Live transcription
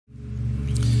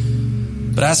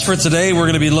But as for today, we're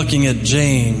going to be looking at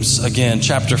James again,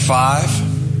 chapter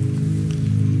 5.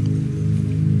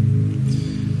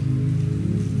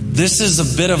 This is a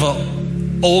bit of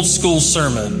an old school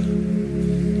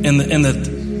sermon in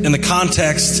the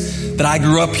context that I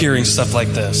grew up hearing stuff like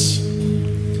this.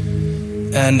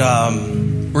 And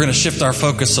we're going to shift our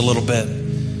focus a little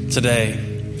bit today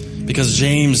because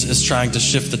James is trying to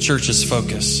shift the church's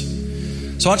focus.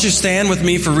 So why don't you stand with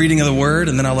me for reading of the word,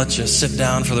 and then I'll let you sit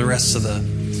down for the rest of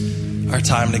our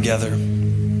time together.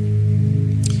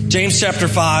 James chapter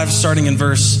 5, starting in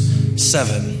verse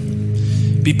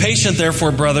 7. Be patient,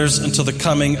 therefore, brothers, until the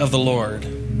coming of the Lord.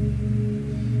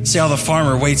 See how the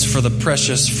farmer waits for the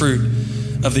precious fruit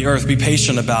of the earth. Be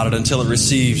patient about it until it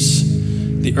receives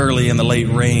the early and the late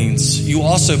rains. You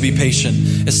also be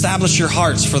patient. Establish your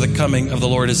hearts, for the coming of the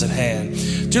Lord is at hand.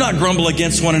 Do not grumble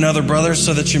against one another, brothers,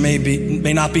 so that you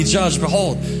may not be judged.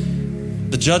 Behold,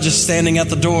 the judge is standing at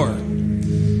the door.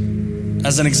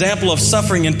 As an example of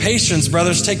suffering and patience,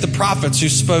 brothers, take the prophets who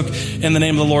spoke in the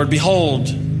name of the Lord. Behold,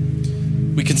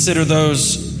 we consider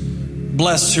those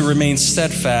blessed who remain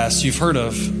steadfast. You've heard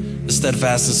of the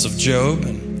steadfastness of Job,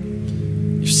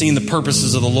 and you've seen the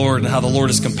purposes of the Lord and how the Lord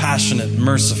is compassionate and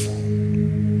merciful.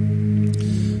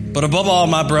 But above all,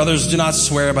 my brothers, do not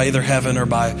swear by either heaven or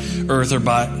by earth or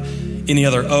by any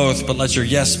other oath, but let your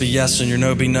yes be yes and your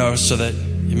no be no, so that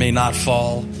you may not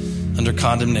fall under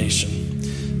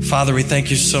condemnation. Father, we thank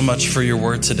you so much for your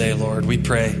word today, Lord. We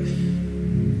pray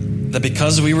that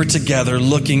because we were together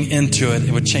looking into it,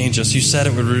 it would change us. You said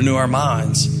it would renew our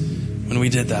minds when we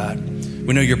did that.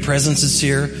 We know your presence is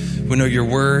here. We know your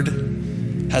word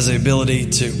has the ability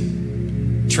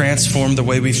to transform the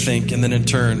way we think and then in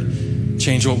turn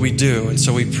change what we do. And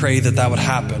so we pray that would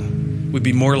happen. We'd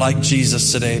be more like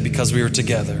Jesus today because we were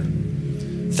together.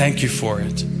 Thank you for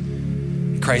it.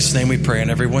 In Christ's name we pray.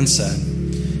 And everyone said,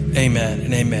 amen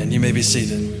and amen. You may be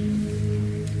seated. I'm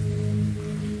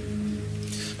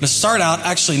going to start out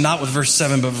actually not with verse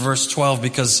 7, but verse 12,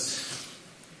 because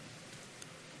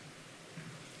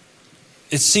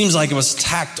it seems like it was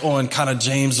tacked on. Kind of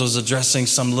James was addressing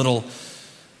some little,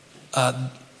 the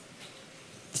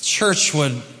church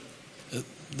would, the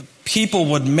people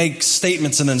would make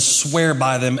statements and then swear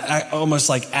by them, almost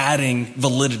like adding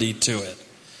validity to it.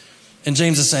 And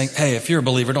James is saying, hey, if you're a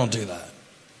believer, don't do that.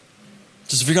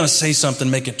 Just if you're going to say something,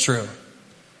 make it true.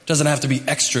 It doesn't have to be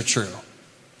extra true.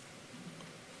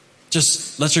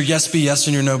 Just let your yes be yes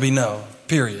and your no be no,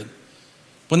 period.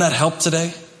 Wouldn't that help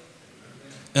today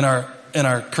in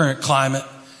our current climate?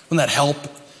 Wouldn't that help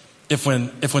if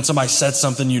when somebody said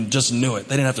something, you just knew it?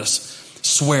 They didn't have to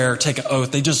swear, take an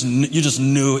oath. You just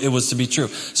knew it was to be true.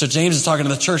 So James is talking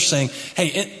to the church saying,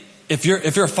 hey, if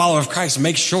you're a follower of Christ,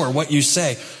 make sure what you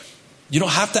say, you don't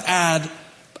have to add,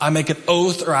 I make an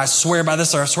oath or I swear by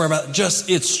this or I swear by that. Just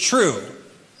it's true.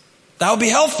 That would be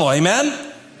helpful.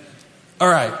 Amen. All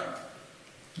right.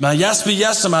 My yes be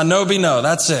yes and my no be no.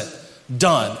 That's it.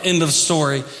 Done. End of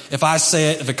story. If I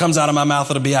say it, if it comes out of my mouth,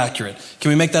 it'll be accurate. Can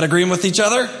we make that agreement with each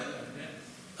other?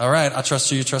 All right. I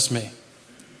trust you. You trust me.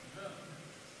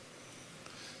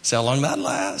 See how long that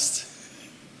lasts.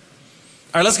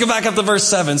 All right, let's go back up to verse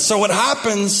 7. So what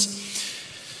happens,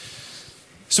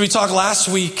 so we talked last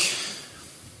week,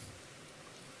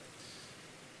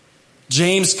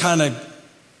 James kind of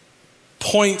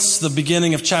points the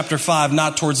beginning of chapter 5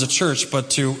 not towards the church,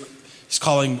 but he's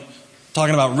talking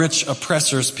about rich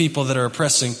oppressors, people that are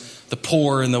oppressing the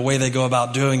poor and the way they go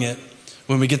about doing it.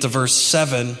 When we get to verse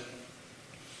 7,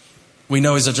 we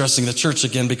know he's addressing the church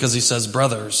again because he says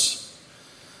brothers.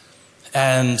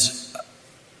 And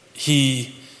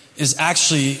he is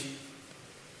actually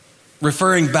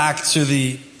referring back to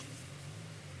the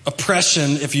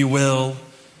oppression, if you will,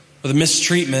 or the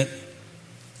mistreatment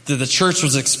that the church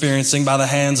was experiencing by the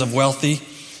hands of wealthy.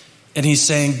 And he's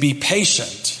saying, be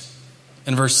patient.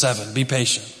 In verse 7, be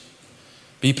patient.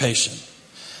 Be patient.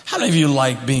 How many of you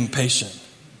like being patient?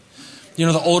 You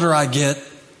know, the older I get,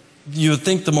 you would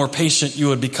think the more patient you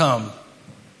would become.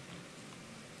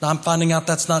 Now I'm finding out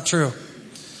that's not true.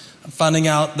 I'm finding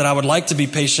out that I would like to be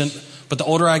patient, but the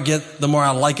older I get, the more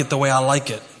I like it the way I like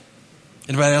it.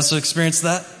 Anybody else experience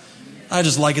that? I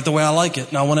just like it the way I like it,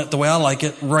 and I want it the way I like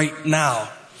it right now.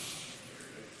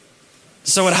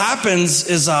 So what happens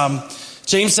is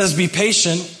James says, be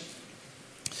patient,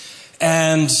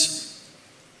 and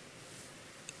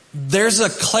there's a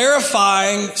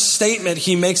clarifying statement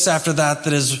he makes after that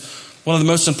is one of the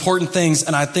most important things,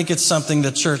 and I think it's something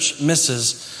the church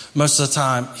misses most of the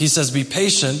time. He says, be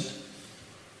patient.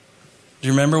 Do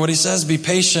you remember what he says? Be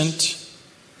patient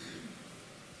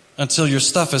until your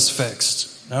stuff is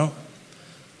fixed. No?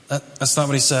 That's not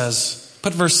what he says.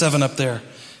 Put verse 7 up there.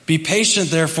 Be patient,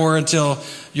 therefore, until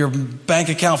your bank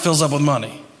account fills up with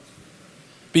money.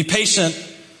 Be patient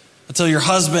until your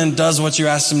husband does what you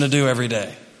ask him to do every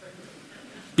day.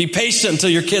 Be patient until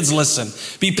your kids listen.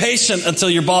 Be patient until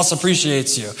your boss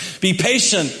appreciates you. Be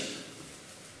patient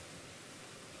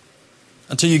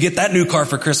until you get that new car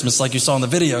for Christmas like you saw in the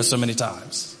video so many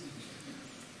times.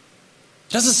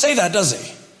 He doesn't say that, does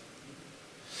he?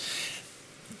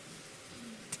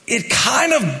 It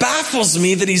kind of baffles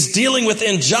me that he's dealing with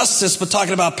injustice but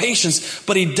talking about patience,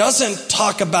 but he doesn't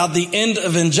talk about the end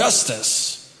of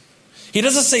injustice. He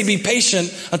doesn't say be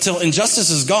patient until injustice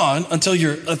is gone, until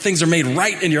things are made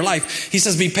right in your life. He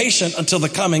says be patient until the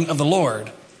coming of the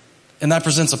Lord. And that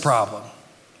presents a problem.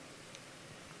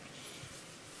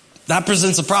 That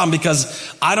presents a problem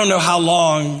because I don't know how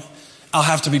long I'll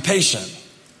have to be patient.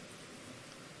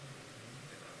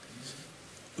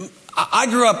 I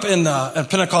grew up in a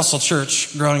Pentecostal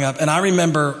church growing up, and I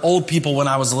remember old people when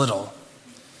I was little.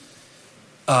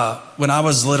 When I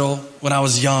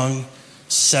was young,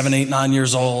 7, 8, 9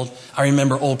 years old, I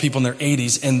remember old people in their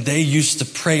 80s, and they used to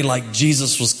pray like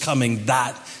Jesus was coming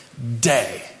that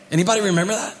day. Anybody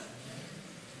remember that?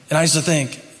 And I used to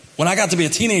think, when I got to be a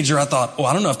teenager, I thought,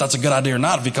 I don't know if that's a good idea or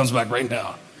not if he comes back right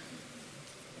now.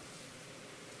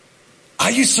 I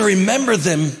used to remember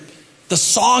them. The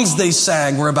songs they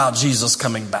sang were about Jesus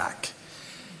coming back.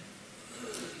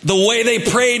 The way they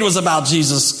prayed was about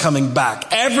Jesus coming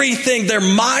back. Everything, their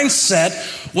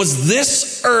mindset was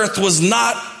this earth was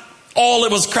not all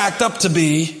it was cracked up to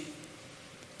be.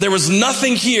 There was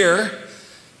nothing here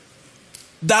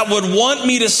that would want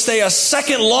me to stay a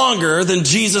second longer than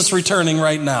Jesus returning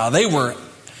right now. They were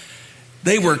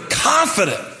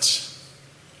confident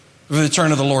of the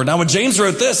return of the Lord. Now, when James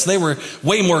wrote this, they were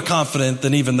way more confident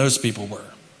than even those people were.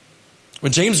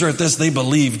 When James wrote this, they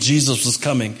believed Jesus was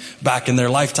coming back in their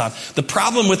lifetime. The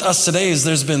problem with us today is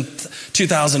there's been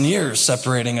 2,000 years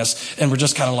separating us, and we're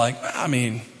just kind of like,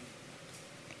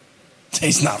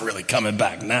 he's not really coming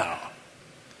back now.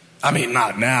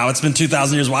 Not now. It's been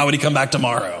 2,000 years. Why would he come back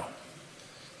tomorrow?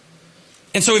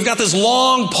 And so we've got this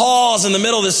long pause in the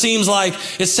middle that seems like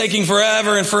it's taking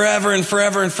forever and forever and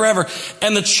forever and forever.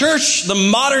 And the church, the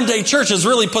modern day church, has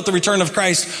really put the return of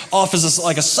Christ off as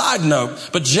like a side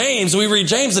note. But James, we read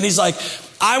James and he's like,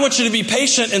 I want you to be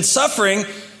patient in suffering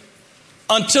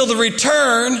until the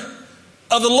return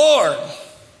of the Lord.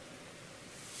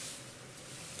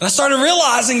 And I started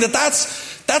realizing that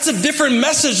that's a different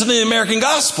message than the American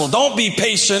gospel. Don't be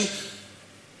patient.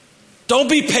 Don't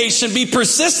be patient, be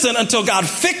persistent until God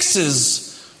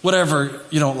fixes whatever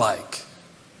you don't like.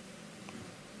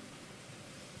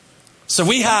 So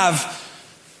we have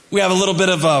a little bit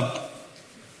of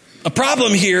a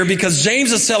problem here because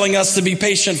James is telling us to be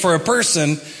patient for a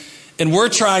person, and we're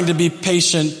trying to be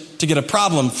patient to get a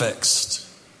problem fixed.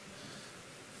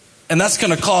 And that's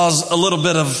going to cause a little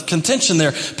bit of contention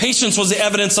there. Patience was the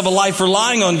evidence of a life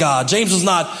relying on God. James was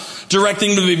not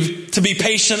directing to be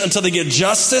patient until they get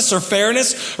justice or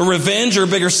fairness or revenge or a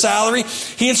bigger salary.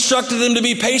 He instructed them to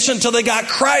be patient until they got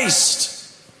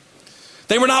Christ.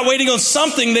 They were not waiting on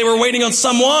something, they were waiting on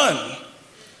someone.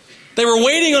 They were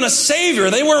waiting on a Savior.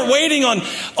 They weren't waiting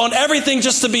on everything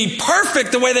just to be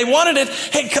perfect the way they wanted it.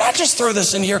 Hey, could I just throw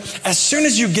this in here? As soon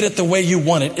as you get it the way you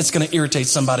want it, it's going to irritate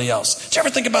somebody else. Did you ever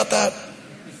think about that?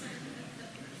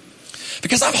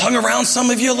 Because I've hung around some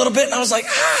of you a little bit and I was like,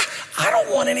 I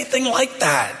don't want anything like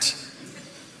that.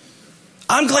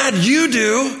 I'm glad you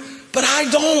do, but I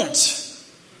don't.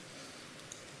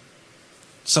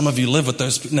 Some of you live with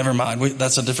those. Never mind.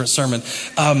 That's a different sermon.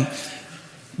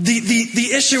 The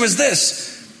issue is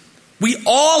this. We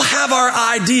all have our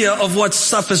idea of what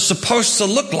stuff is supposed to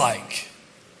look like.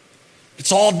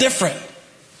 It's all different.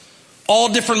 All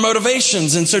different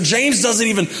motivations. And so James doesn't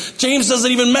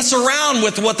even mess around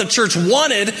with what the church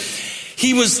wanted.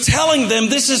 He was telling them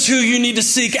this is who you need to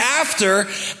seek after.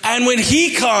 And when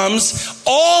he comes,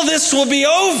 all this will be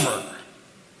over.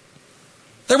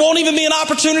 There won't even be an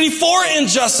opportunity for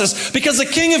injustice because the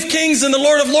King of Kings and the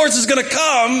Lord of Lords is going to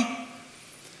come.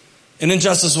 And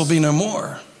injustice will be no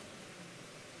more.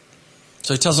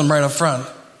 So he tells them right up front.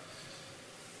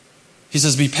 He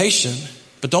says, be patient,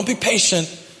 but don't be patient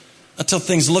until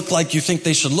things look like you think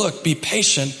they should look. Be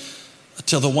patient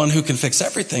until the one who can fix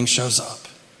everything shows up.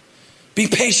 Be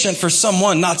patient for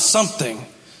someone, not something.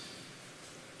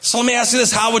 So let me ask you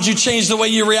this. How would you change the way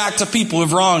you react to people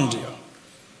who've wronged you?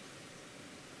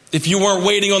 If you weren't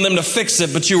waiting on them to fix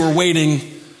it, but you were waiting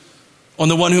on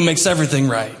the one who makes everything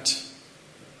right.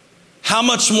 How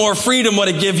much more freedom would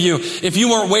it give you if you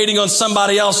weren't waiting on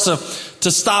somebody else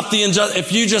to stop the injustice?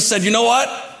 If you just said, you know what?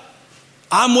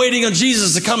 I'm waiting on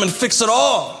Jesus to come and fix it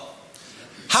all.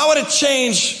 How would it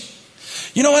change?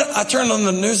 You know what? I turned on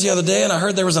the news the other day and I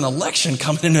heard there was an election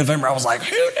coming in November. I was like,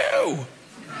 who knew?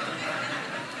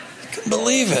 I couldn't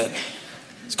believe it.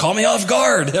 It's caught me off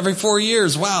guard every 4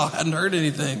 years. Wow, hadn't heard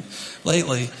anything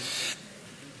lately.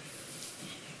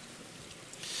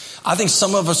 I think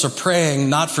some of us are praying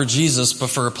not for Jesus, but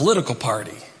for a political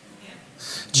party.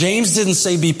 James didn't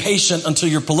say be patient until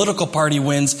your political party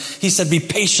wins. He said be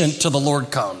patient till the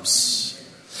Lord comes.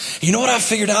 You know what I've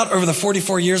figured out over the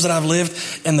 44 years that I've lived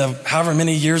and the however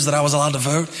many years that I was allowed to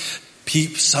vote?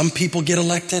 Some people get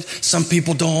elected, some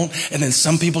people don't, and then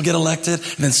some people get elected,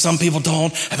 and then some people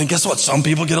don't, and then guess what? Some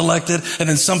people get elected, and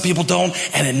then some people don't,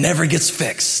 and it never gets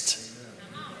fixed.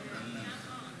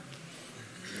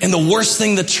 And the worst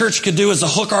thing the church could do is to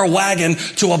hook our wagon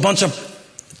to a bunch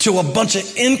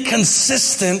of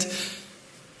inconsistent,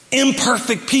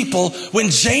 imperfect people, when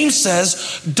James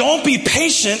says, don't be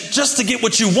patient just to get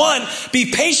what you want.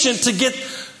 Be patient to get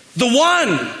the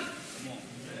one.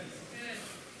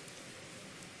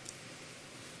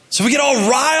 So we get all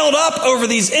riled up over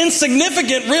these really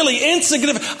insignificant.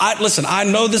 Listen, I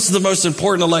know this is the most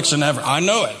important election ever. I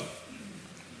know it.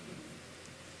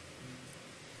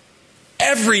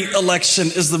 Every election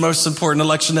is the most important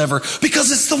election ever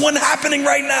because it's the one happening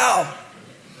right now.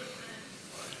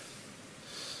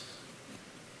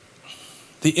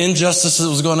 The injustice that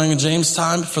was going on in James'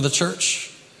 time for the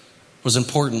church was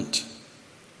important. It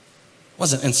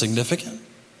wasn't insignificant.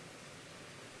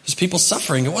 There's people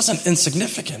suffering. It wasn't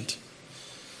insignificant.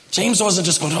 James wasn't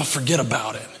just going, oh, forget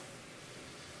about it.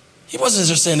 He wasn't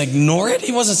just saying ignore it.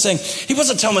 He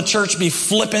wasn't telling the church be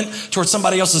flippant towards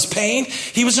somebody else's pain.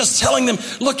 He was just telling them,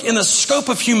 look, in the scope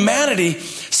of humanity,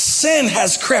 sin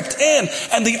has crept in.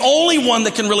 And the only one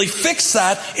that can really fix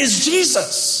that is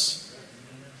Jesus.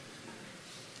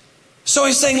 So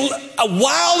he's saying,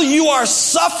 while you are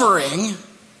suffering,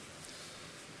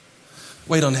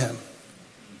 wait on him.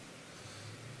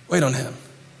 Wait on him.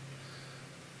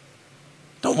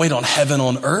 Don't wait on heaven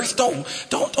on earth. Don't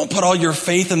put all your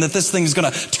faith in that this thing's going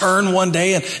to turn one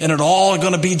day and it all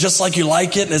going to be just like you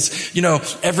like it. And it's,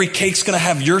 every cake's going to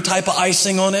have your type of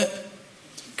icing on it.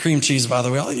 Cream cheese, by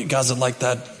the way. All you guys that like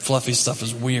that fluffy stuff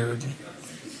is weird.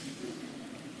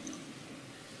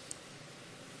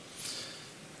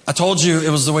 I told you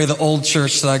it was the way the old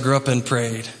church that I grew up in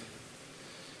prayed.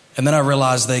 And then I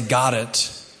realized they got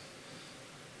it.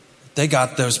 They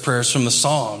got those prayers from the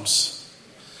Psalms.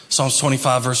 Psalms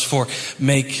 25 verse 4,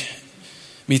 make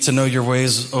me to know your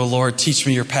ways, O Lord. Teach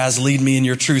me your paths. Lead me in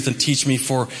your truth and teach me,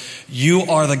 for you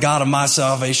are the God of my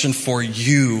salvation. For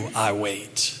you I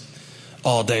wait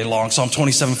all day long. Psalm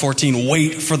 27:14,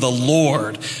 wait for the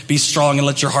Lord. Be strong and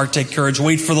let your heart take courage.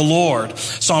 Wait for the Lord.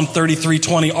 Psalm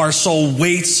 33:20, our soul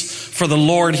waits for the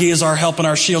Lord. He is our help and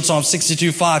our shield. Psalm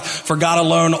 62:5, for God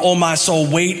alone, O my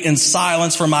soul, wait in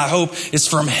silence, for my hope is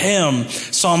from him.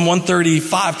 Psalm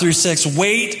 135-6,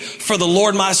 wait for the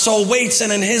Lord. My soul waits,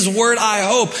 and in his word I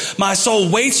hope. My soul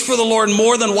waits for the Lord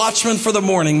more than watchmen for the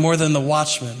morning, more than the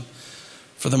watchmen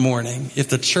for the morning. If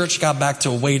the church got back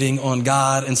to waiting on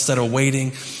God instead of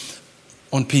waiting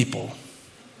on people.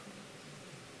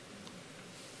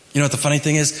 You know what the funny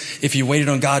thing is? If you waited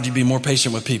on God, you'd be more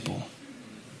patient with people.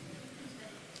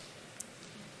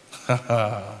 If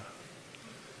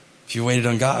you waited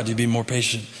on God, you'd be more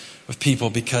patient with people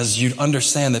because you'd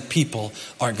understand that people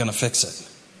aren't going to fix it.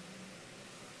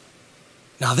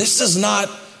 Now, this does not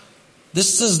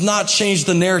change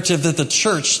the narrative that the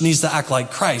church needs to act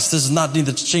like Christ. This does not need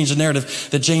to change the narrative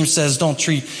that James says don't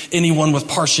treat anyone with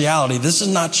partiality. This does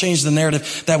not change the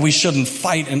narrative that we shouldn't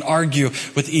fight and argue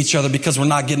with each other because we're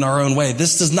not getting our own way.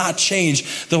 This does not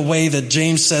change the way that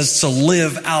James says to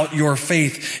live out your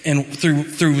faith and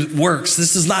through works.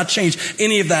 This does not change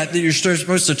any of that you're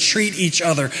supposed to treat each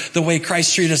other the way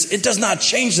Christ treated us. It does not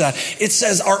change that. It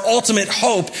says our ultimate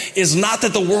hope is not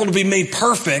that the world will be made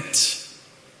perfect.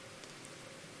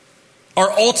 Our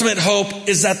ultimate hope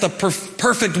is that the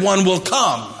perfect one will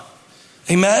come.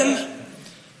 Amen?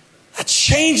 That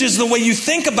changes the way you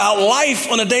think about life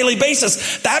on a daily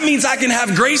basis. That means I can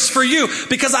have grace for you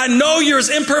because I know you're as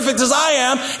imperfect as I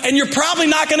am and you're probably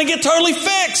not going to get totally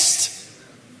fixed.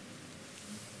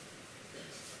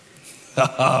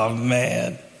 Oh,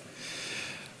 man.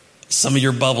 Some of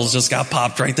your bubbles just got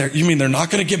popped right there. You mean they're not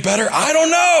going to get better? I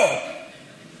don't know.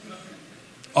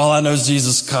 All I know is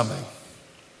Jesus is coming.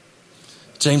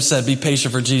 James said, be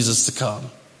patient for Jesus to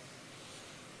come.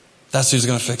 That's who's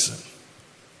going to fix it.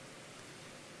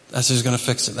 That's who's going to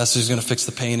fix it. That's who's going to fix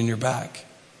the pain in your back.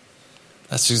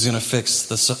 That's who's going to fix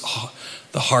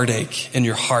the heartache in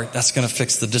your heart. That's going to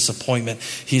fix the disappointment.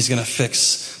 He's going to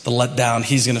fix the letdown.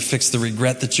 He's going to fix the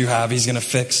regret that you have. He's going to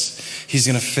fix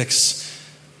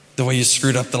the way you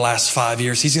screwed up the last 5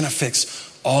 years. He's going to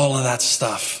fix all of that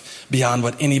stuff beyond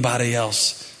what anybody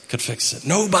else could fix it.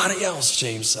 Nobody else,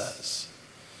 James says.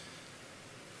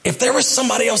 If there was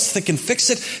somebody else that can fix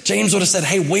it, James would have said,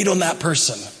 hey, wait on that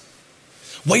person.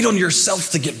 Wait on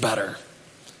yourself to get better.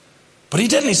 But he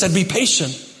didn't. He said, be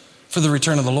patient for the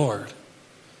return of the Lord.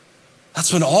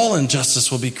 That's when all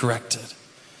injustice will be corrected.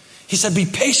 He said, be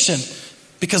patient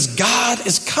because God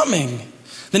is coming.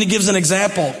 Then he gives an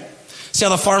example. See how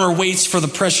the farmer waits for the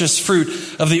precious fruit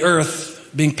of the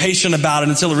earth, being patient about it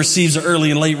until it receives the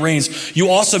early and late rains.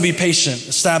 You also be patient.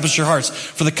 Establish your hearts,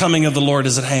 for the coming of the Lord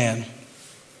is at hand.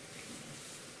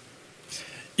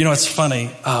 You know, it's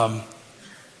funny.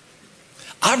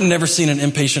 I've never seen an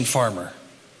impatient farmer.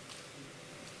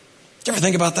 Did you ever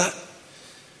think about that?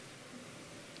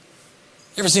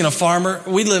 You ever seen a farmer?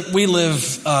 We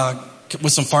live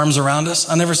with some farms around us.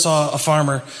 I never saw a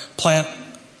farmer plant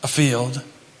a field,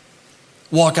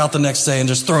 walk out the next day and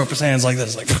just throw up his hands like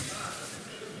this. Like,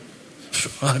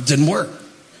 it didn't work.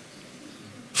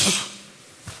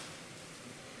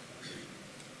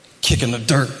 Kicking the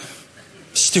dirt.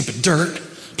 Stupid dirt.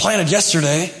 Planted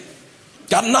yesterday.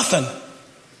 Got nothing.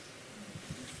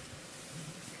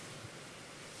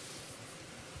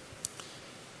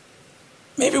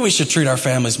 Maybe we should treat our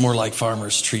families more like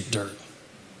farmers treat dirt.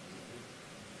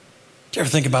 Do you ever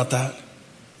think about that?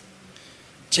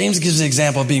 James gives the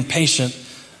example of being patient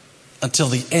until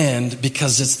the end,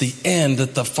 because it's the end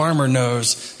that the farmer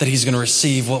knows that he's going to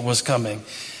receive what was coming.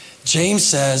 James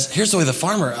says, here's the way the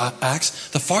farmer acts.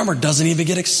 The farmer doesn't even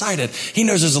get excited. He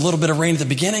knows there's a little bit of rain at the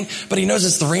beginning, but he knows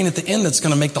it's the rain at the end that's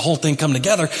going to make the whole thing come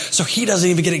together. So he doesn't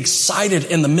even get excited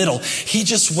in the middle. He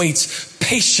just waits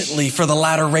patiently for the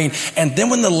latter rain. And then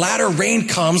when the latter rain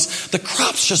comes, the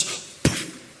crops just...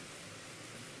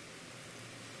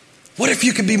 What if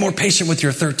you could be more patient with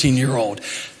your 13-year-old?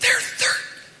 They're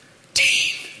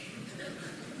 13.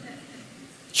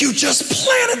 You just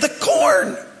planted the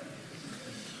corn.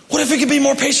 What if you could be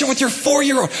more patient with your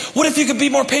 4-year-old? What if you could be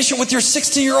more patient with your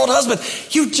 60-year-old husband?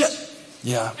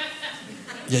 Yeah,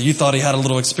 you thought he had a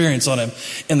little experience on him.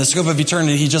 In the scope of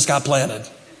eternity, he just got planted.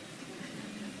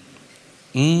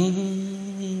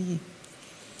 He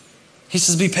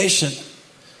says, be patient.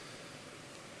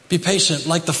 Be patient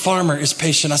like the farmer is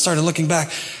patient. I started looking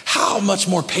back. How much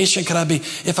more patient could I be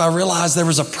if I realized there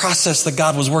was a process that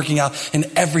God was working out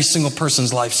in every single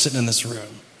person's life sitting in this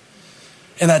room?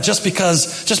 And that just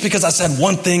because I said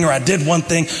one thing, or I did one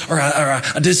thing, or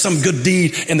I did some good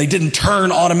deed and they didn't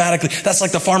turn automatically. That's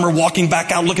like the farmer walking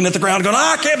back out, looking at the ground going,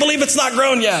 I can't believe it's not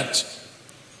grown yet.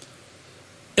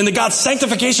 And the God's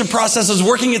sanctification process is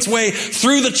working its way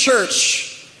through the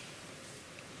church.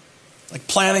 Like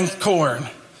planting corn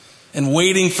and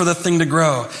waiting for the thing to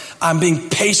grow. I'm being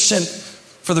patient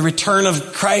for the return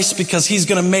of Christ because he's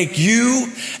going to make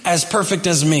you as perfect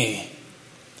as me.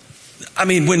 I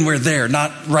mean, when we're there,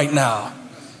 not right now.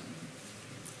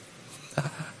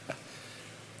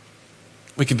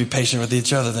 We could be patient with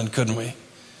each other then, couldn't we?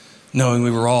 Knowing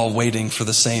we were all waiting for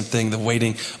the same thing, the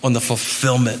waiting on the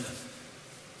fulfillment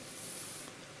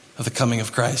of the coming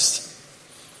of Christ.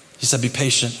 He said, be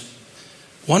patient.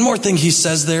 One more thing he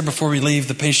says there before we leave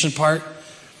the patient part.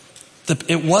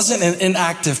 It wasn't an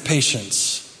inactive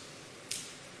patience.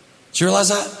 Did you realize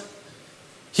that?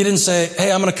 He didn't say,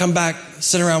 hey, I'm going to come back,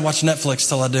 sit around, watch Netflix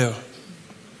till I do.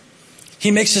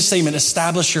 He makes a statement,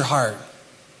 establish your heart.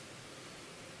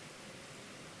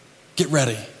 Get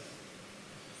ready.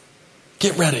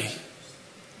 Get ready.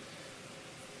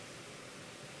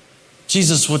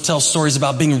 Jesus would tell stories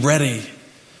about being ready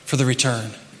for the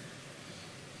return.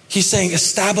 He's saying,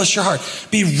 establish your heart.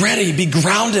 Be ready. Be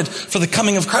grounded for the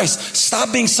coming of Christ.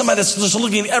 Stop being somebody that's just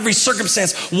looking at every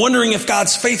circumstance, wondering if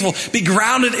God's faithful. Be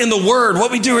grounded in the Word.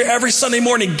 What we do here every Sunday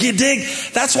morning, dig.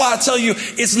 That's why I tell you,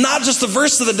 it's not just the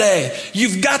verse of the day.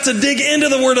 You've got to dig into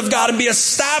the Word of God and be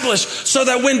established so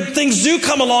that when things do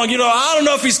come along, I don't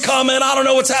know if He's coming. I don't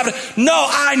know what's happening. No,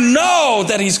 I know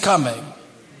that He's coming.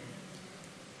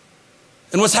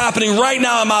 And what's happening right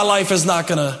now in my life is not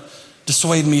going to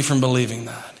dissuade me from believing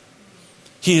that.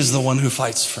 He is the one who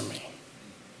fights for me.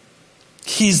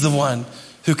 He's the one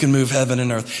who can move heaven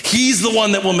and earth. He's the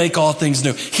one that will make all things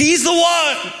new. He's the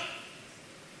one.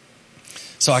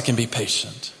 So I can be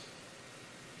patient.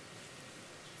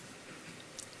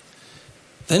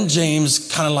 Then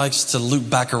James kind of likes to loop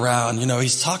back around.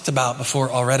 He's talked about before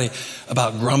already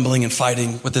about grumbling and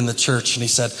fighting within the church. And he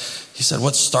said,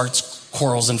 what starts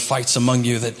quarrels and fights among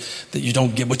you, that you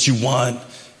don't get what you want.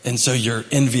 And so you're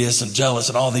envious and jealous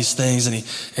and all these things. And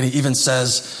he even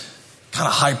says, kind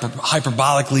of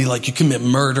hyperbolically, like you commit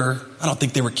murder. I don't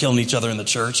think they were killing each other in the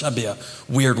church. That'd be a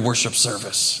weird worship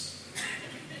service.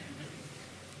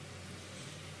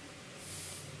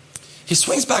 He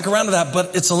swings back around to that,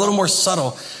 but it's a little more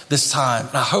subtle this time.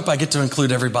 And I hope I get to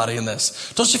include everybody in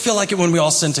this. Don't you feel like it when we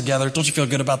all sin together? Don't you feel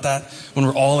good about that? When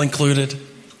we're all included?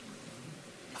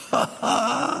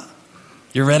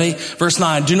 You ready? Verse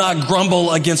 9, do not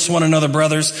grumble against one another,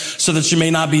 brothers, so that you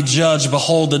may not be judged.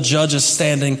 Behold, the judge is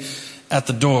standing at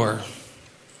the door.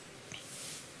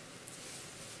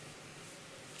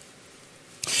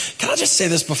 Can I just say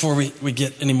this before we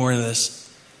get any more into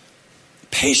this?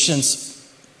 Patience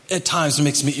at times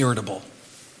makes me irritable.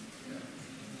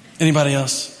 Anybody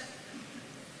else?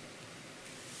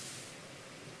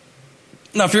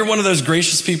 Now, if you're one of those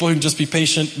gracious people who can just be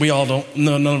patient, we all don't.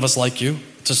 No, none of us like you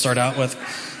to start out with.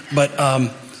 But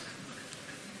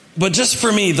just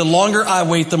for me, the longer I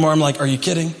wait, the more I'm like, are you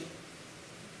kidding?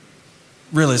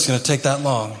 Really, it's going to take that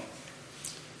long.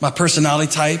 My personality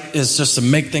type is just to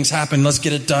make things happen. Let's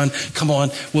get it done. Come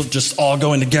on, we'll just all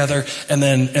go in together, and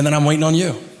then I'm waiting on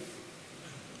you.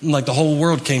 Like the whole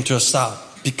world came to a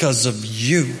stop because of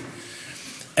you.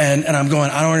 And I'm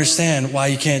going, I don't understand why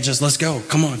you can't just, let's go.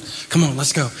 Come on,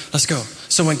 let's go.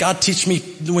 So when God teaches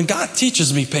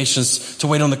me patience to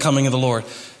wait on the coming of the Lord,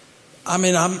 I'm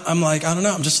like, I don't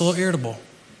know, I'm just a little irritable.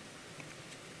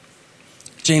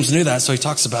 James knew that, so he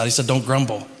talks about it. He said, don't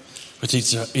grumble with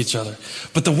each other.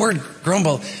 But the word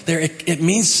grumble there, it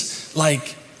means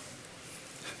like,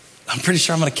 I'm pretty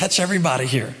sure I'm going to catch everybody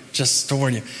here, just to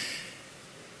warn you.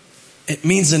 It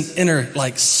means an inner,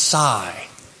 like, sigh.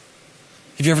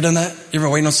 Have you ever done that? You ever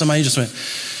waiting on somebody? You just went.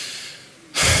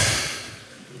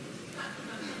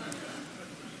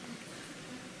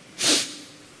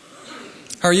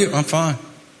 How are you? I'm fine.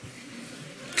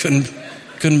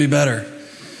 Couldn't be better.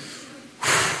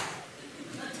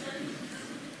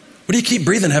 What do you keep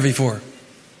breathing heavy for?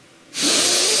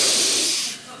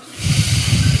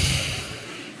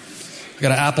 I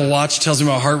got an Apple Watch, tells me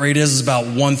my heart rate is about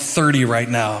 130 right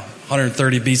now.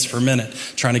 130 beats per minute.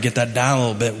 Trying to get that down a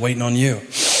little bit, waiting on you.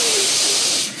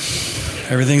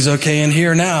 Everything's okay in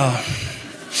here now.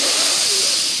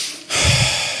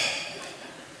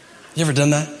 You ever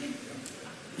done that?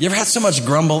 You ever had so much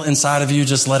grumble inside of you,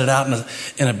 just let it out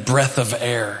in a breath of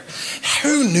air?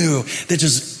 Who knew that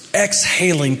just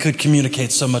exhaling could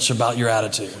communicate so much about your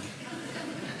attitude?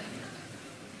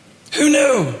 Who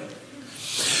knew?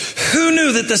 Who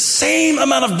knew that the same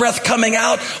amount of breath coming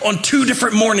out on 2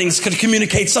 different mornings could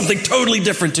communicate something totally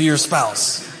different to your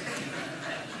spouse?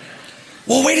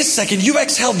 Well, wait a second. You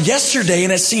exhaled yesterday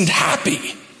and it seemed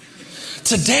happy.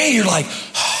 Today you're like,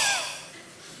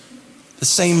 the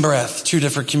same breath, 2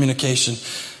 different communication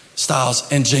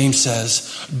styles. And James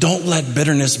says, don't let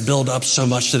bitterness build up so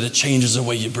much that it changes the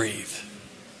way you breathe.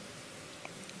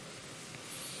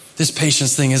 This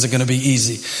patience thing isn't going to be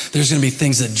easy. There's going to be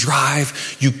things that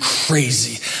drive you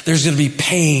crazy. There's going to be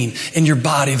pain in your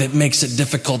body that makes it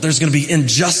difficult. There's going to be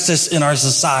injustice in our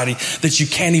society that you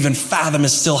can't even fathom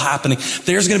is still happening.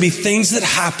 There's going to be things that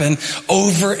happen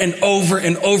over and over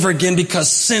and over again because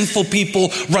sinful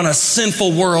people run a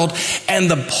sinful world.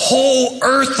 And the whole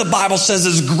earth, the Bible says,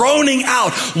 is groaning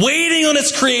out, waiting on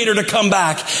its creator to come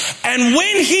back. And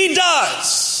when he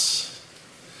does,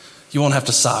 you won't have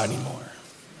to sigh anymore.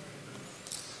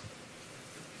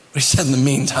 But he said, in the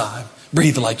meantime,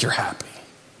 breathe like you're happy.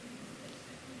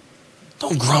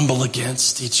 Don't grumble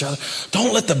against each other.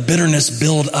 Don't let the bitterness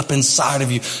build up inside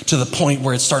of you to the point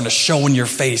where it's starting to show in your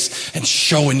face and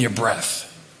show in your breath.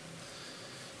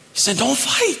 He said, don't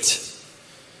fight.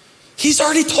 He's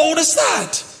already told us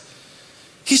that.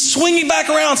 He's swinging back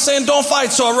around saying, don't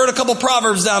fight. So I wrote a couple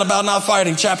Proverbs down about not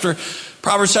fighting.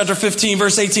 Proverbs chapter 15,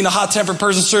 verse 18, a hot-tempered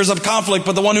person stirs up conflict,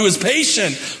 but the one who is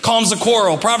patient calms the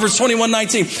quarrel. Proverbs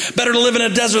 21:19, better to live in a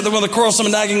desert than with a quarrelsome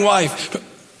and nagging wife.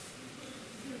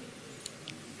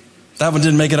 That one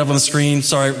didn't make it up on the screen.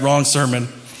 Sorry, wrong sermon.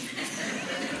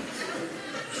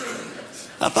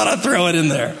 I thought I'd throw it in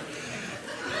there.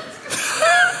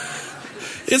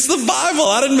 It's the Bible.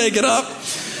 I didn't make it up.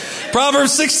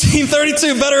 Proverbs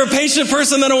 16:32, better a patient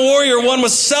person than a warrior, one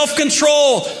with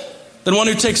self-control than one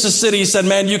who takes a city. He said,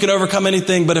 man, you can overcome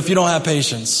anything, but if you don't have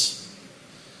patience,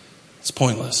 it's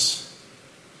pointless.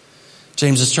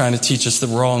 James is trying to teach us that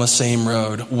we're all on the same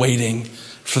road, waiting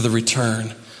for the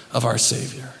return of our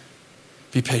Savior.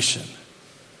 Be patient.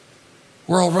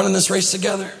 We're all running this race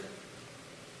together.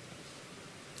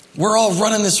 We're all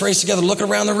running this race together. Look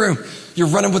around the room. You're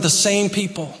running with the same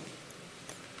people.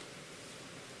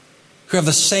 who have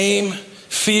the same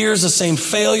fears, the same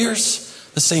failures,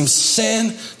 the same sin,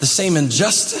 the same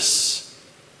injustice.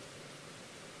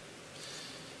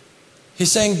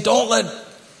 He's saying, don't let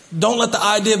the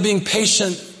idea of being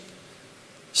patient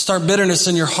start bitterness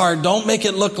in your heart. Don't make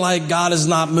it look like God is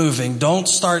not moving. Don't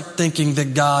start thinking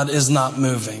that God is not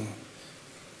moving.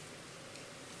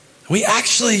 We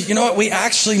actually, you know what? We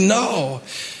actually know.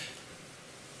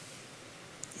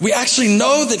 We actually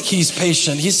know that he's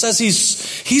patient. He says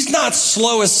he's not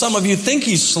slow as some of you think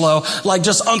he's slow, like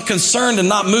just unconcerned and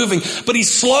not moving. But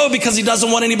he's slow because he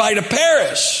doesn't want anybody to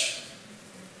perish.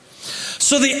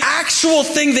 So the actual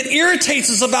thing that irritates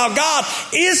us about God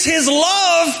is his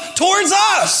love towards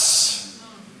us.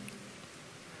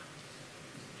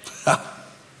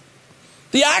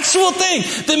 The actual thing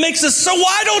that makes us, so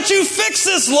why don't you fix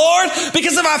this, Lord?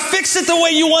 Because if I fix it the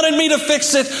way you wanted me to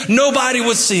fix it, nobody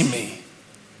would see me.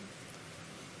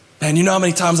 Man, you know how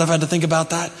many times I've had to think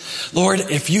about that? Lord,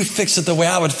 if you fix it the way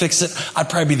I would fix it, I'd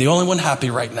probably be the only one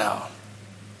happy right now.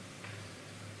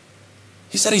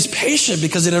 He said he's patient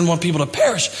because he doesn't want people to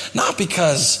perish, not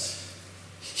because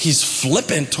he's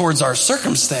flippant towards our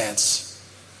circumstance.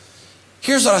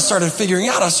 Here's what I started figuring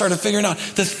out.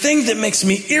 The thing that makes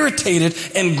me irritated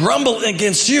and grumble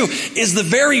against you is the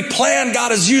very plan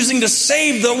God is using to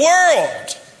save the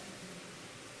world.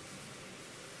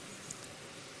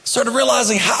 Started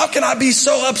realizing, how can I be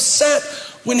so upset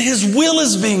when his will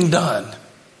is being done?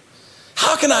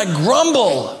 How can I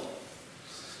grumble?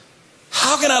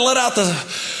 How can I let out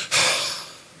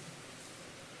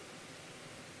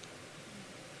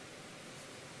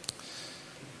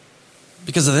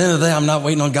Because at the end of the day, I'm not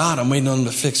waiting on God. I'm waiting on him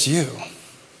to fix you.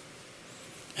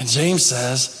 And James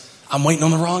says, I'm waiting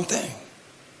on the wrong thing.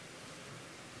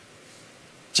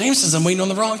 James says, I'm waiting on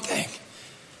the wrong thing.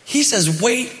 He says,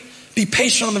 wait, be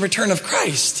patient on the return of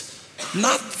Christ.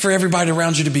 Not for everybody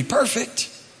around you to be perfect.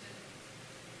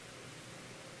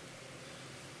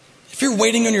 If you're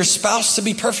waiting on your spouse to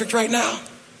be perfect right now,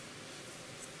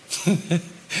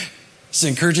 it's an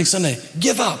encouraging Sunday.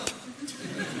 Give up.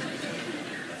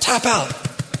 Tap out.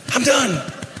 I'm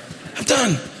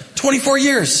done. 24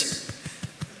 years.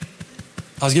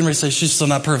 I was getting ready to say she's still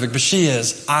not perfect, but she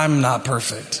is. I'm not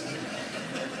perfect.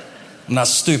 I'm not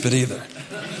stupid either.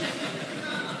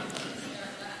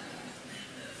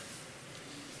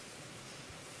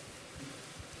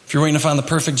 If you're waiting to find the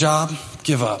perfect job,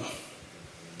 give up.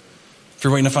 If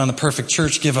you're waiting to find the perfect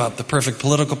church, give up. The perfect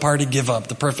political party, give up.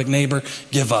 The perfect neighbor,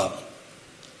 give up.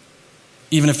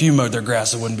 Even if you mowed their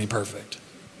grass, it wouldn't be perfect.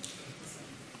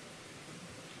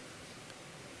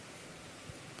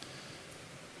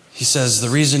 He says the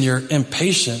reason you're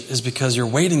impatient is because you're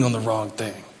waiting on the wrong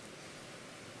thing.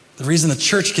 The reason the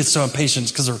church gets so impatient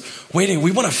is because they're waiting.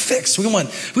 We want to fix. We want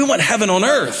heaven on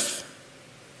earth.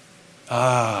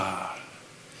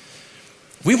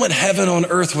 We want heaven on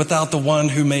earth without the one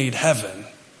who made heaven.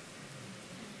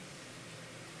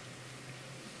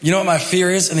 You know what my fear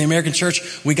is in the American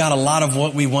church? We got a lot of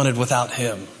what we wanted without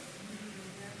him.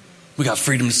 We got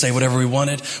freedom to say whatever we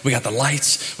wanted. We got the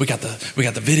lights. We got the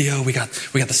video. We got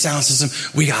the sound system.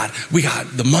 We got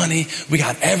the money. We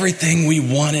got everything we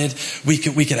wanted. We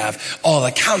could have all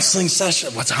the counseling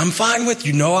sessions. What I'm fine with,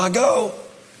 I go.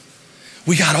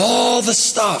 We got all the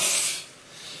stuff,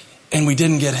 and we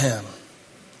didn't get him.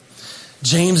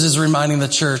 James is reminding the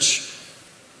church,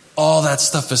 all that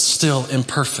stuff is still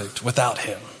imperfect without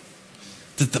him.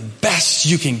 That the best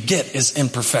you can get is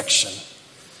imperfection.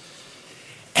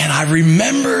 And I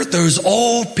remember those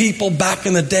old people back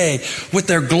in the day with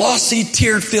their glossy,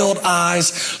 tear-filled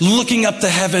eyes, looking up to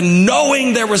heaven,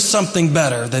 knowing there was something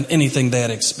better than anything they had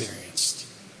experienced.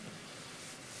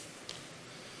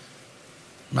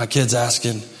 My kids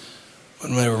asking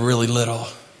when they were really little,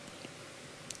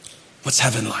 what's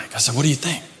heaven like? I said, what do you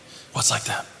think? What's like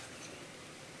that?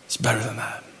 It's better than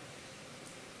that.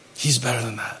 He's better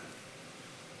than that.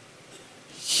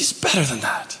 He's better than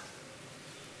that.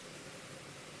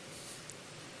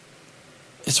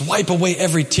 It's wipe away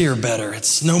every tear better.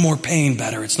 It's no more pain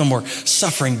better. It's no more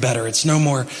suffering better. It's no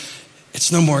more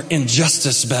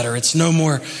injustice better. It's no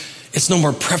more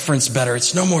preference better.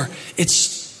 It's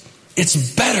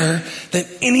better than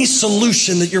any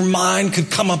solution that your mind could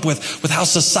come up with how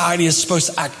society is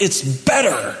supposed to act. It's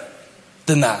better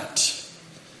than that.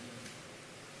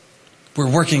 We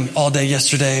were working all day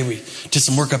yesterday. We did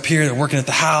some work up here. They're working at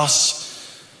the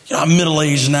house. I'm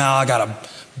middle-aged now. I got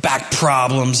back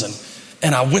problems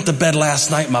and I went to bed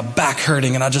last night, my back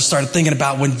hurting, and I just started thinking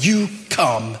about when you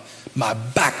come, my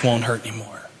back won't hurt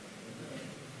anymore.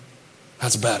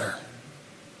 That's better.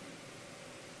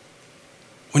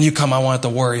 When you come, I won't have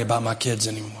to worry about my kids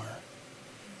anymore.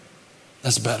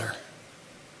 That's better.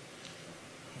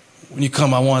 When you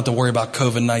come, I won't have to worry about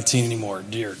COVID-19 anymore.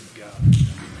 Dear God.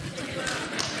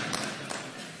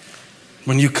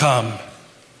 When you come,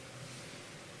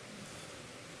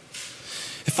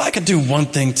 if I could do one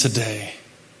thing today,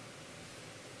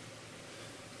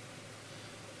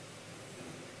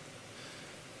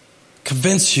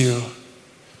 convince you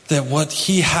that what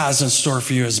he has in store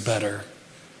for you is better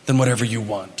than whatever you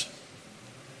want.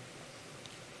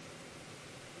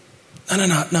 No,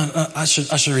 I should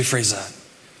rephrase that.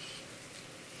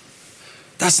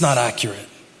 That's not accurate.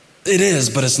 It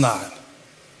is, but it's not.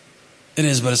 It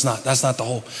is, but it's not. That's not the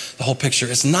whole picture.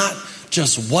 It's not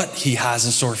just what he has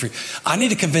in store for you. I need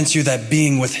to convince you that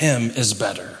being with him is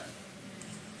better.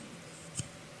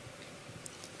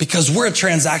 Because we're a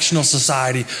transactional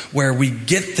society where we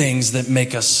get things that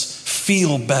make us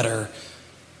feel better,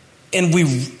 and we're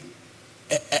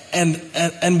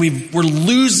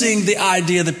losing the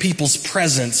idea that people's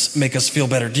presence make us feel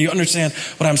better. Do you understand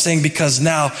what I'm saying? Because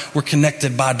now we're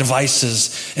connected by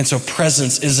devices, and so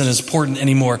presence isn't as important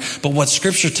anymore. But what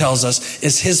Scripture tells us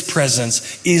is his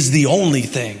presence is the only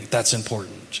thing that's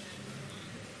important.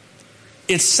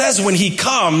 It says when he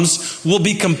comes, we'll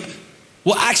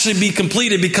actually be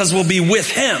completed because we'll be with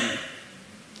him,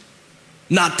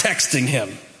 not texting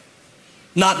him,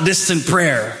 not distant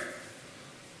prayer,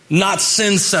 not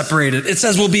sin separated. It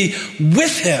says we'll be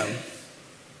with him.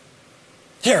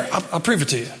 Here, I'll prove it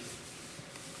to you.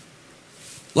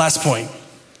 Last point.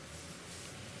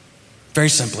 Very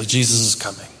simply, Jesus is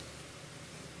coming.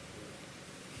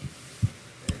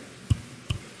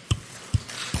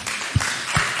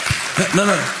 No.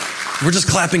 We're just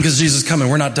clapping because Jesus is coming.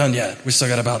 We're not done yet. We still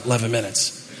got about 11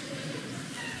 minutes.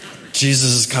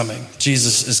 Jesus is coming.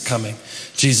 Jesus is coming.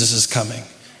 Jesus is coming.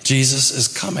 Jesus is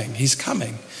coming. He's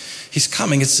coming. He's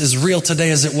coming. It's as real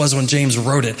today as it was when James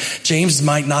wrote it. James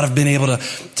might not have been able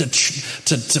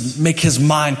to make his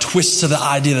mind twist to the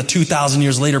idea that 2,000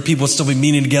 years later people would still be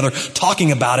meeting together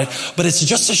talking about it, but it's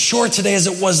just as sure today as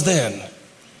it was then.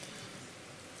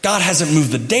 God hasn't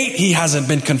moved the date. He hasn't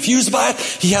been confused by it.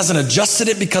 He hasn't adjusted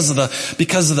it because of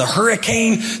the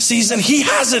hurricane season. He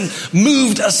hasn't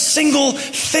moved a single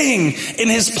thing in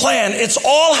his plan. It's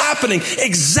all happening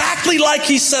exactly like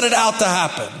he set it out to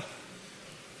happen.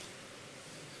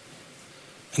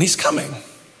 And he's coming.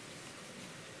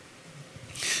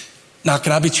 Now,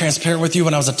 can I be transparent with you?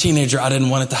 When I was a teenager, I didn't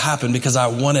want it to happen because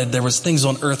there was things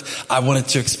on earth I wanted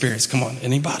to experience. Come on,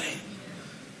 anybody?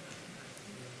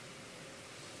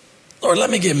 Lord,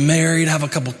 let me get married, have a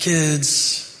couple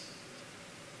kids.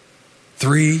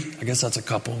 3, I guess that's a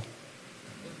couple.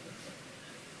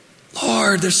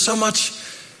 Lord, there's so much.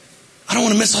 I don't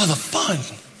want to miss all the fun.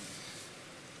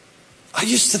 I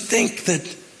used to think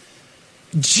that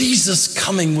Jesus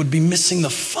coming would be missing the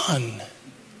fun.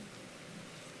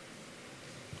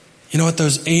 You know what?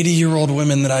 Those 80-year-old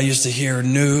women that I used to hear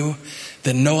knew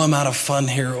that no amount of fun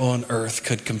here on earth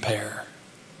could compare.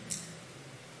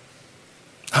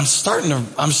 I'm starting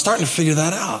to figure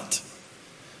that out.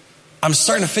 I'm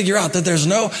starting to figure out that there's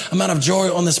no amount of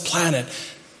joy on this planet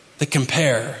that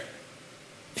compare.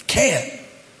 It can't.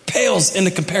 Pales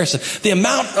into comparison. The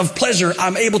amount of pleasure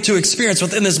I'm able to experience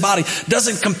within this body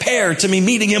doesn't compare to me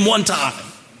meeting him one time.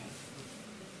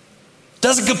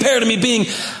 Doesn't compare to me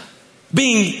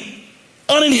being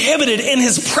uninhibited in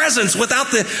his presence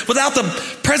without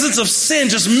the presence of sin,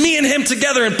 just me and him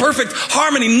together in perfect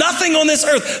harmony. Nothing on this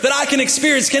earth that I can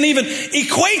experience can even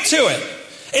equate to it.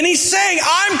 And he's saying,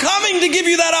 I'm coming to give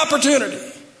you that opportunity.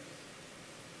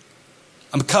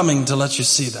 I'm coming to let you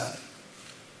see that.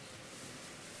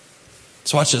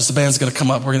 So watch this. The band's going to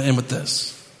come up. We're going to end with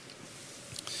this.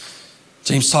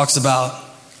 James talks about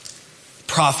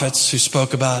prophets who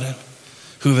spoke about it,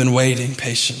 who've been waiting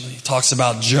patiently. He talks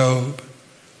about Job.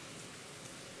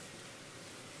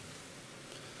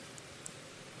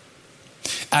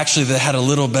 Actually, they had a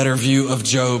little better view of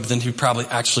Job than he probably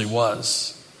actually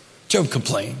was. Job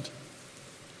complained.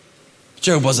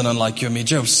 Job wasn't unlike you and me.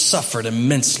 Job suffered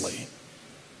immensely.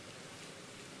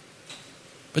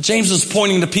 But James was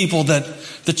pointing to people that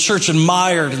the church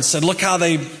admired and said, look how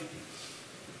they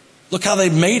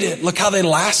made it. Look how they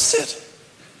lasted.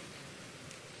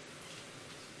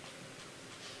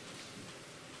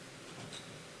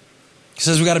 He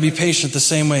says we got to be patient the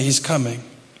same way he's coming.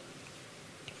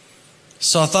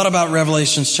 So I thought about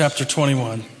Revelation chapter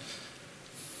 21.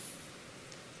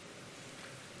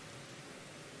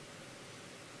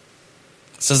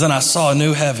 It says, then I saw a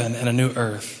new heaven and a new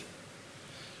earth.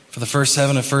 For the first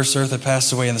heaven and first earth had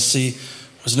passed away and the sea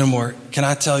was no more. Can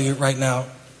I tell you right now,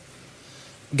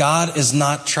 God is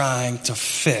not trying to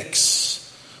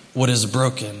fix what is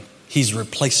broken. He's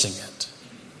replacing it.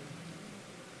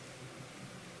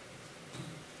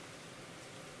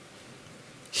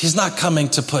 He's not coming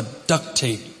to put duct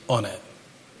tape on it.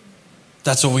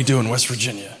 That's what we do in West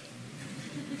Virginia.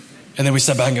 And then we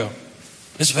step back and go,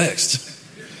 it's fixed.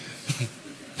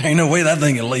 There ain't no way that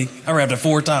thing can leak. I wrapped it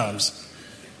 4 times.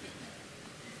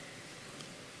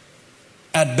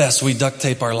 At best, we duct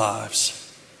tape our lives.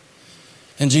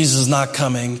 And Jesus is not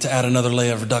coming to add another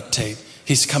layer of duct tape.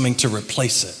 He's coming to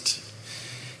replace it.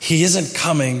 He isn't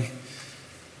coming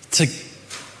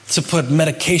to put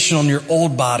medication on your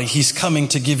old body. He's coming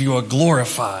to give you a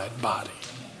glorified body,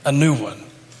 a new one.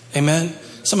 Amen?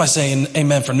 Somebody saying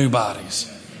amen for new bodies.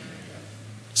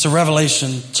 So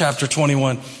Revelation chapter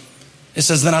 21, it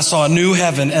says, then I saw a new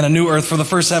heaven and a new earth, for the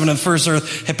first heaven and the first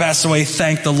earth had passed away.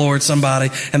 Thank the Lord, somebody.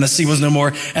 And the sea was no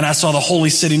more. And I saw the holy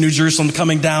city, New Jerusalem,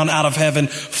 coming down out of heaven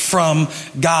from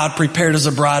God, prepared as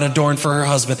a bride adorned for her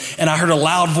husband. And I heard a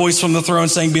loud voice from the throne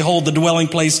saying, behold, the dwelling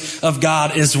place of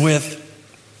God is with.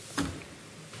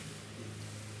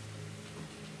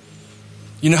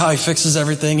 You know how he fixes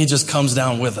everything? He just comes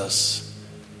down with us.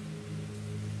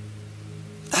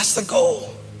 That's the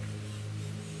goal.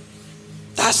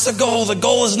 That's the goal. The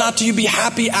goal is not to be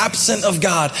happy absent of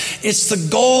God. It's the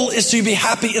goal is to be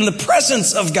happy in the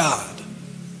presence of God.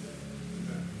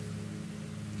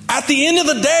 At the end of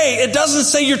the day, it doesn't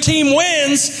say your team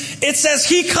wins. It says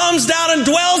he comes down and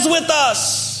dwells with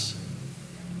us.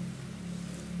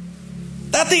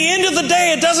 At the end of the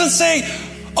day, it doesn't say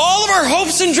all of our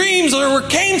hopes and dreams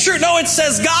came true. No, it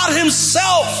says God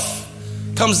himself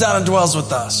comes down and dwells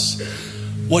with us.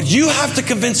 What you have to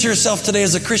convince yourself today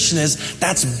as a Christian is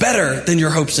that's better than your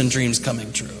hopes and dreams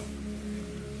coming true.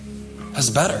 That's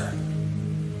better.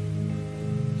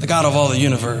 The God of all the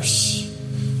universe,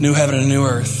 new heaven and new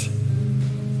earth,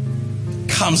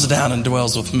 comes down and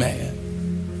dwells with man.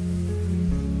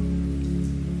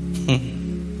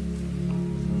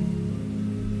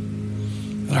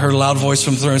 I heard a loud voice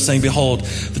from the throne saying, behold,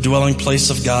 the dwelling place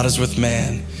of God is with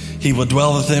man. He will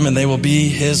dwell with them and they will be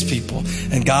his people.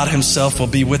 And God himself will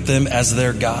be with them as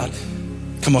their God.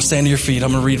 Come on, stand to your feet. I'm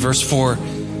going to read verse 4.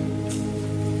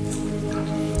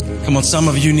 Come on, some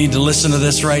of you need to listen to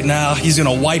this right now. He's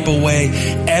going to wipe away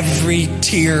every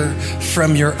tear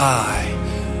from your eye.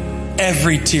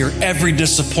 Every tear, every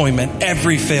disappointment,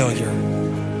 every failure.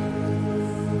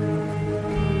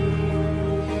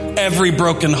 Every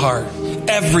broken heart,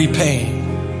 every pain,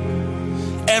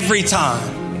 every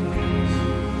time.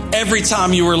 Every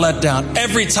time you were let down,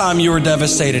 every time you were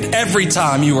devastated, every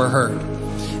time you were hurt.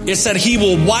 It said he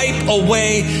will wipe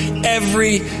away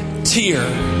every tear.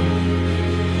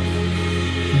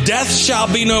 Death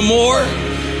shall be no more.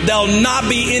 There'll not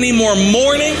be any more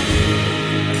mourning,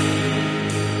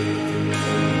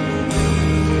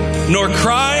 nor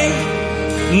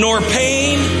crying, nor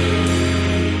pain.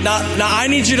 Now, I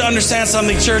need you to understand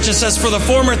something, church. It says, for the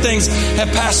former things have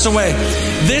passed away.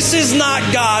 This is not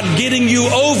God getting you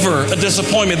over a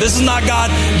disappointment. This is not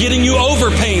God getting you over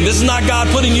pain. This is not God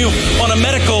putting you on a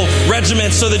medical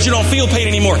regimen so that you don't feel pain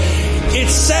anymore. It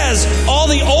says all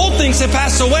the old things have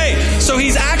passed away. So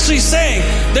he's actually saying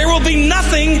there will be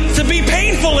nothing to be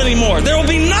painful anymore. There will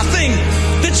be nothing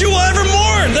that you will ever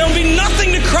mourn. There will be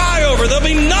nothing to cry over. There will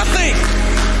be nothing.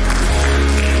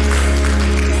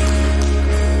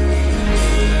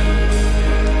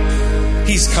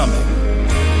 He's coming.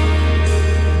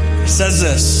 It says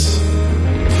this.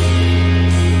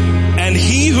 And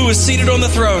he who is seated on the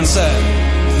throne said,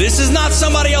 this is not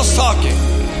somebody else talking.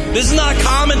 This is not a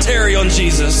commentary on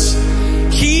Jesus.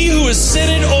 He who is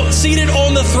seated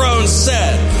on the throne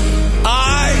said,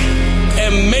 I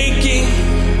am making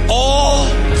all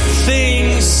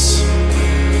things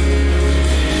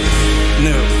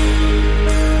new.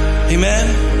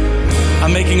 Amen?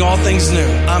 I'm making all things new.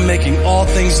 I'm making all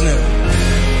things new.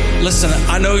 Listen,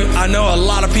 I know a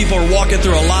lot of people are walking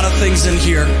through a lot of things in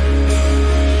here.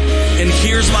 And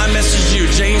here's my message to you.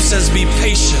 James says, be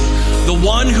patient. The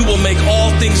one who will make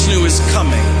all things new is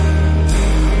coming.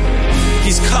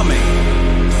 He's coming.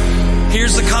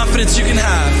 Here's the confidence you can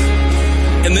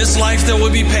have. In this life there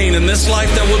will be pain. In this life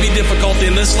there will be difficulty.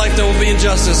 In this life there will be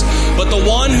injustice. But the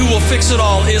one who will fix it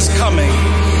all is coming.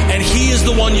 And he is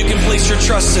the one you can place your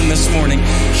trust in this morning.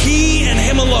 He and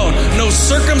him alone. No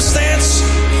circumstance,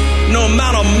 no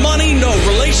amount of money, no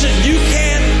relation. You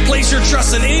can't place your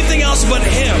trust in anything else but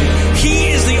him. He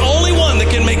is the only one that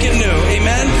can make it new.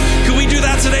 Amen? Can we do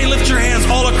that today? Lift your hands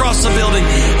all across the building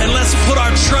and let's put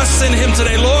our trust in him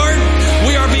today. Lord,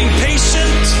 we are being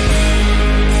patient.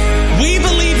 We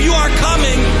believe you are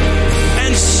coming,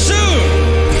 and soon.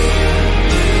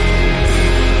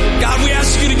 God, we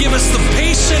ask you to give us the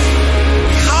patient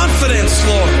confidence,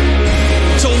 Lord,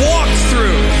 to walk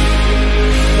through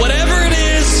whatever it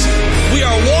is we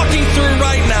are walking through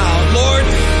right now.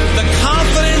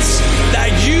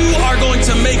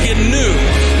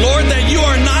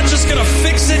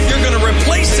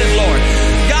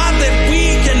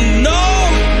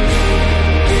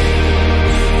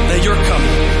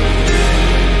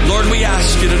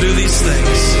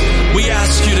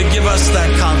 us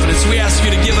that confidence. We ask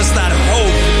you to give us that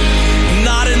hope,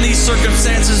 not in these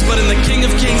circumstances, but in the King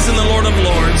of Kings and the Lord of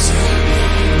Lords.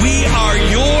 We are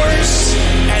yours,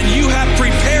 and you have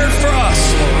prepared for us,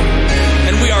 Lord.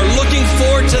 And we are looking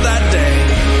forward to that day.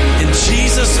 In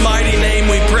Jesus' mighty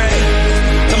name we pray.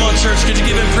 Come on, church, could you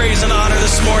give him praise and honor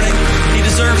this morning? He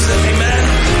deserves it. Amen.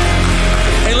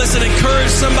 Hey, listen,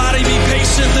 encourage somebody. Be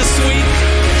patient this week.